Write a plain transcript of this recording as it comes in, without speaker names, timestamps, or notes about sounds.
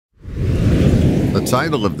The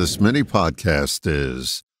title of this mini podcast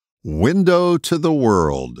is Window to the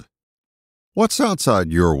World. What's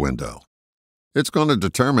outside your window? It's going to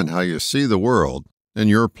determine how you see the world and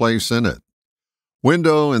your place in it.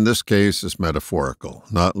 Window in this case is metaphorical,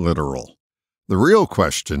 not literal. The real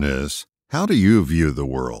question is, how do you view the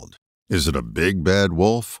world? Is it a big bad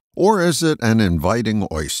wolf, or is it an inviting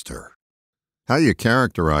oyster? How you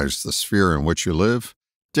characterize the sphere in which you live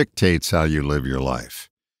dictates how you live your life.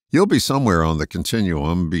 You'll be somewhere on the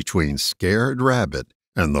continuum between scared rabbit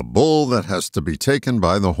and the bull that has to be taken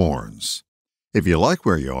by the horns. If you like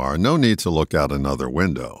where you are, no need to look out another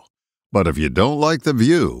window. But if you don't like the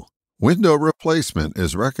view, window replacement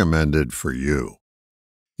is recommended for you.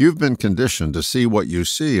 You've been conditioned to see what you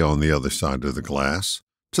see on the other side of the glass,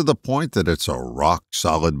 to the point that it's a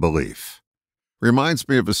rock-solid belief. Reminds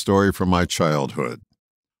me of a story from my childhood.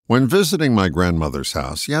 When visiting my grandmother's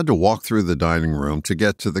house, you had to walk through the dining room to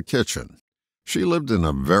get to the kitchen. She lived in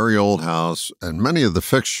a very old house, and many of the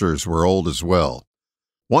fixtures were old as well.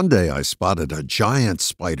 One day I spotted a giant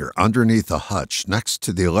spider underneath a hutch next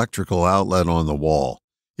to the electrical outlet on the wall.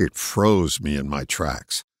 It froze me in my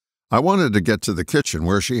tracks. I wanted to get to the kitchen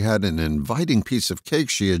where she had an inviting piece of cake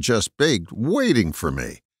she had just baked waiting for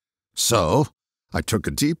me. So I took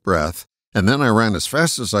a deep breath, and then I ran as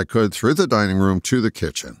fast as I could through the dining room to the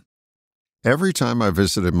kitchen. Every time I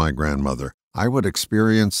visited my grandmother, I would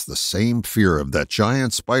experience the same fear of that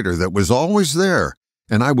giant spider that was always there,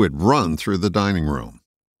 and I would run through the dining room.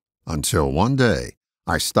 Until one day,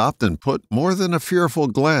 I stopped and put more than a fearful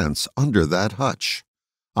glance under that hutch.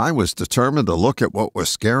 I was determined to look at what was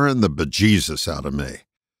scaring the bejesus out of me.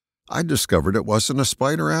 I discovered it wasn't a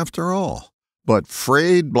spider after all, but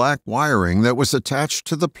frayed black wiring that was attached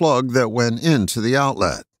to the plug that went into the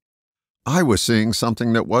outlet. I was seeing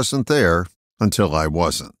something that wasn't there until I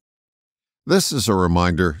wasn't. This is a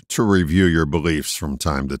reminder to review your beliefs from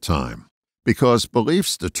time to time, because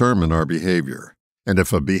beliefs determine our behavior. And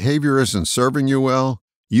if a behavior isn't serving you well,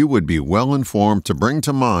 you would be well informed to bring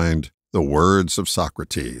to mind the words of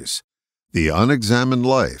Socrates, "The unexamined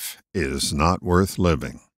life is not worth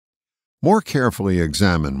living." More carefully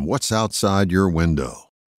examine what's outside your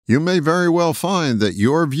window. You may very well find that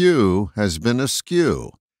your view has been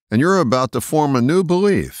askew, and you're about to form a new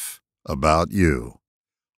belief about you.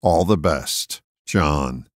 All the best,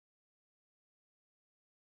 John.